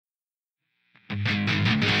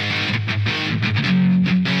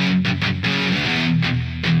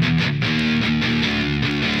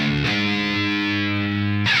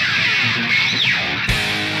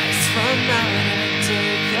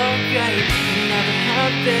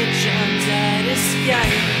savage undead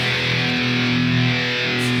escape.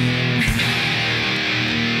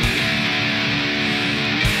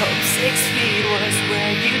 Hope 6 feet was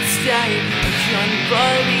where you'd stay. I couldn't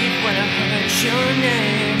believe when I heard your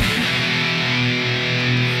name.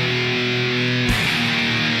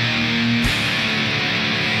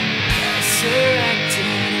 Resurrected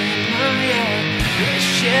in my head.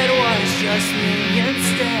 Wish it was just me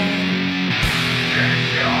instead.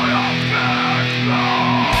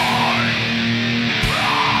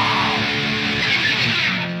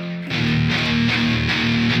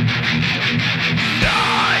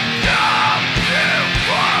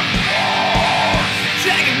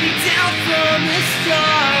 Dragging me down from the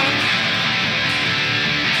start.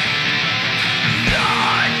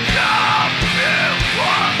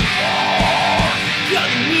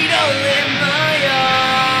 Calling me to live my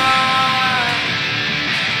heart.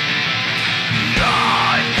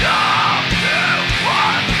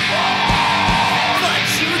 But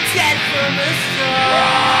you dead from the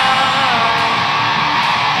start.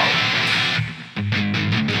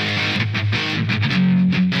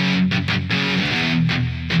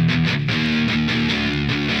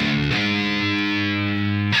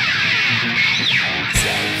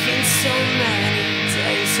 Taking so many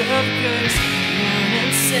days of grace,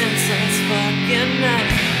 mourning since last fucking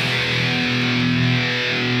night.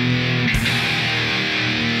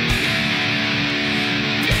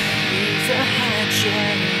 Leave the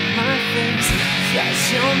hachet in my face, 'cause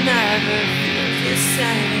you'll never feel the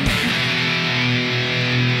same.